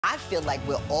I feel like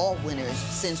we're all winners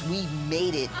since we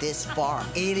made it this far.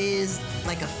 It is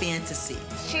like a fantasy.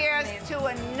 Cheers to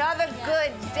another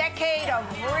good decade of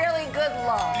really good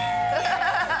love.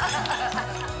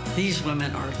 These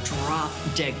women are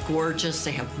drop-dead gorgeous.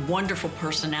 They have wonderful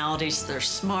personalities. They're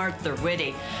smart, they're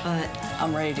witty, but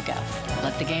I'm ready to go.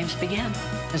 Let the games begin.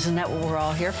 Isn't that what we're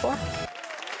all here for?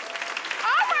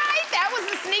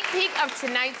 Sneak peek of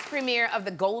tonight's premiere of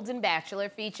The Golden Bachelor,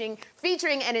 featuring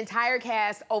an entire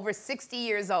cast over 60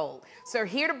 years old. So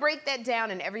here to break that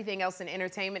down and everything else in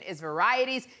entertainment is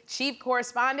Variety's chief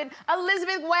correspondent,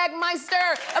 Elizabeth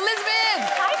Wagmeister. Elizabeth!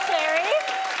 Hi, Sherri.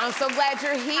 I'm so glad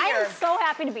you're here. I am so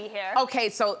happy to be here. Okay,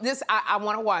 so I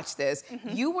want to watch this.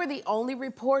 You were the only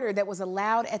reporter that was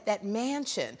allowed at that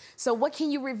mansion. So what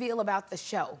can you reveal about the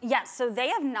show? Yes, so they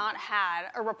have not had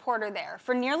a reporter there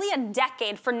for nearly a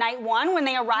decade for night one when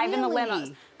they arrived in the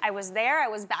limos. I was there, I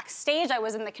was backstage, I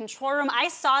was in the control room. I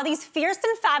saw these fierce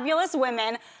and fabulous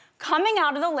women coming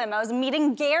out of the limos,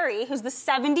 meeting Gary, who's the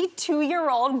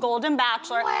 72-year-old Golden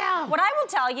Bachelor. Wow. What I will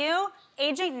tell you,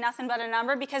 age ain't nothing but a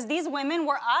number because these women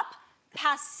were up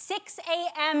past 6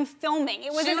 a.m. filming.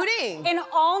 It was an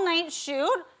all-night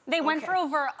shoot. They went for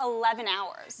over 11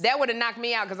 hours. That would have knocked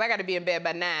me out because I got to be in bed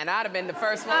by 9. I'd have been the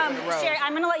first one on the road. Sherri,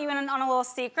 I'm going to let you in on a little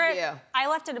secret. Yeah. I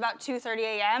left at about 2:30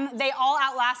 a.m. They all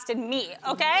outlasted me,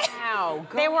 okay? Wow,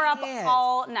 They were up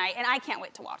all night, and I can't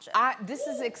wait to watch it. This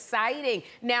is exciting.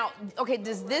 Now, okay,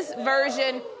 does this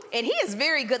version, and he is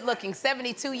very good looking,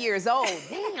 72 years old.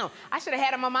 Damn, I should have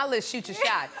had him on my list, shoot your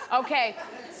shot. Okay,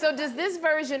 so does this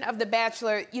version of The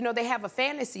Bachelor, you know, they have a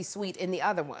fantasy suite in the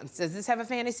other ones. Does this have a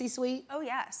fantasy suite? Oh,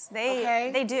 yes,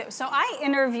 they do. So I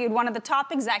interviewed one of the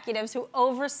top executives who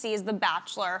oversees The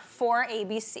Bachelor for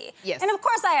ABC. Yes. And of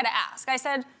course I had to ask. I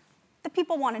said, the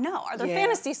people want to know, are there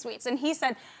fantasy suites? And he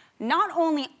said, not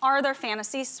only are there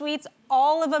fantasy suites,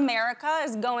 all of America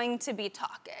is going to be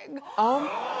talking.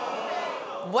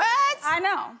 What? I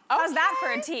know. How's that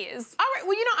for a tease? All right,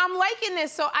 well, you know, I'm liking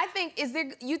this. So I think,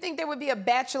 you think there would be a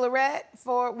bachelorette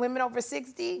for women over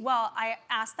 60? Well, I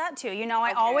asked that too. You know,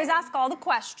 I always ask all the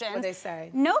questions. What'd they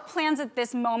say? No plans at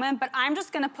this moment, but I'm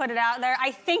just gonna put it out there.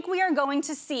 I think we are going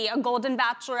to see a Golden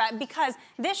Bachelorette because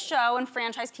this show and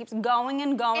franchise keeps going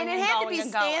and going and going and going. And it had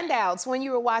to be standouts when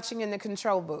you were watching in the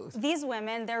control booth. These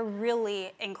women, they're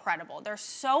really incredible. They're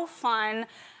so fun.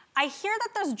 I hear that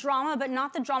there's drama, but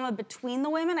not the drama between the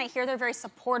women. I hear they're very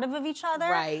supportive of each other.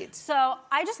 Right. So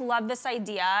I just love this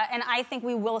idea, and I think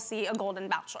we will see a Golden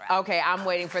Bachelorette. Okay, I'm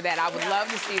waiting for that. I would love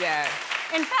to see that.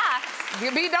 In fact...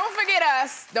 Don't forget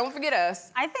us. Don't forget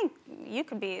us. I think you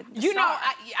could be the You know,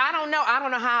 star. I don't know. I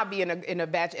don't know how I'd be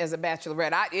as a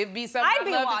bachelorette. It'd be something I'd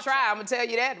love to try. I'm going to tell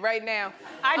you that right now.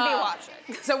 I'd be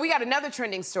watching. So we got another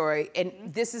trending story, and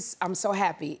this is, I'm so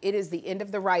happy. It is the end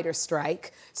of the writer's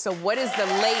strike. So what is the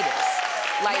latest?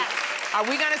 Like, are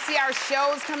we going to see our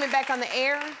shows coming back on the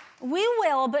air? We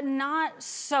will, but not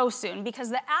so soon because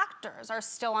the actors are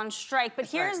still on strike. But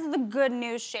here's the good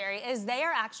news, Sherri, is they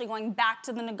are actually going back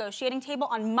to the negotiating table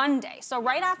on Monday. So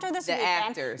right after this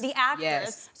weekend, the actors.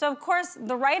 Yes. So of course,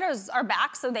 the writers are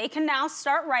back, so they can now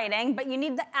start writing, but you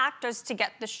need the actors to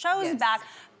get the shows back.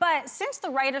 But since the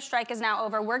writer's strike is now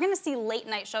over, we're gonna see late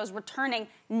night shows returning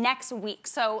next week.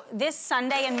 So this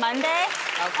Sunday and Monday,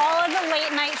 all of the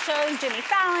late night shows, Jimmy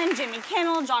Fallon, Jimmy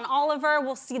Kimmel, John Oliver,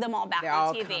 we'll see them all back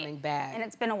on TV. They're all coming back. And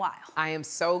it's been a while. I am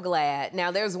so glad.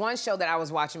 Now, there's one show that I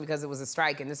was watching because it was a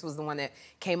strike, and this was the one that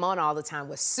came on all the time,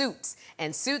 was Suits.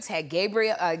 And Suits had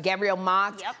Gabrielle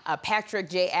Mock,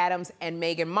 Patrick J. Adams, and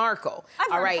Meghan Markle.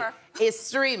 I've heard of her. It's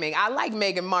streaming. I like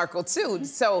Meghan Markle, too.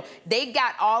 So they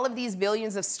got all of these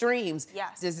billions of streams.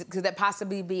 Yes. Could that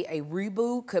possibly be a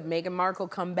reboot? Could Meghan Markle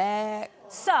come back?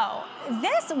 So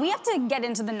we have to get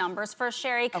into the numbers first,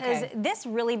 Sherri, because this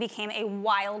really became a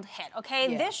wild hit,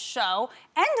 okay? This show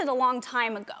ended a long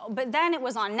time ago, but then it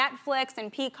was on Netflix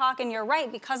and Peacock, and you're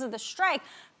right, because of the strike,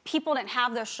 people didn't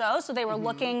have their shows, so they were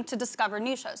looking to discover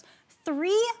new shows.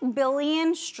 3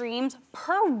 billion streams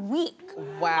per week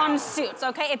on Suits,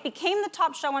 okay? It became the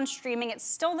top show on streaming. It's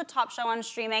still the top show on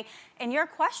streaming. And your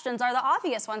questions are the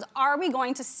obvious ones. Are we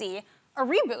going to see a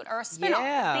reboot or a spin-off?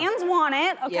 Fans want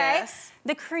it, okay?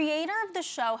 The creator of the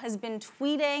show has been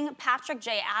tweeting. Patrick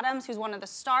J. Adams, who's one of the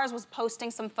stars, was posting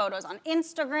some photos on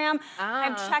Instagram.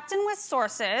 I've checked in with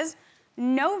sources.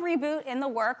 No reboot in the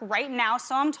work right now,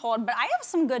 so I'm told, but I have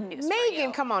some good news for you.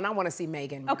 Meghan, come on, I want to see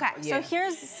Meghan. Okay, so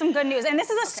here's some good news, and this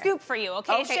is a scoop for you,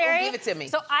 okay, Sherri? Well, give it to me.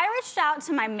 So I reached out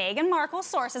to my Meghan Markle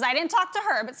sources. I didn't talk to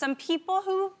her, but some people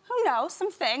who know some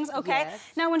things, okay?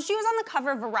 Now, when she was on the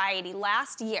cover of Variety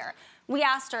last year, we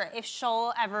asked her if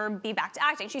she'll ever be back to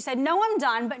acting. She said, no, I'm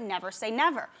done, but never say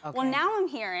never. Well, now I'm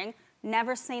hearing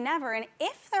never say never. And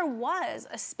if there was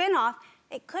a spinoff,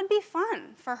 it could be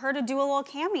fun for her to do a little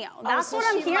cameo. That's what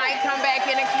I'm hearing. She might come back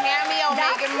in a cameo,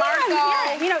 That's Meghan what I'm Markle.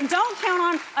 hearing. You know, don't count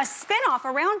on a spinoff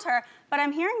around her, but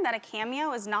I'm hearing that a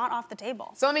cameo is not off the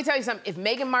table. So let me tell you something. If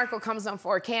Meghan Markle comes on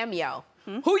for a cameo,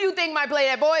 who you think might play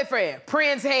that boyfriend?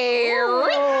 Prince Harry. Ooh,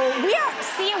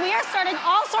 we are starting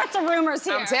all sorts of rumors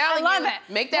here. I'm telling you. I love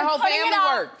it. Make that whole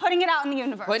family work. Putting it out in the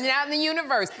universe. Putting it out in the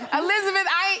universe. Elizabeth,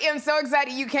 I am so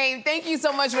excited you came. Thank you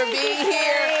so much for being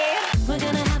here. We're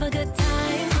gonna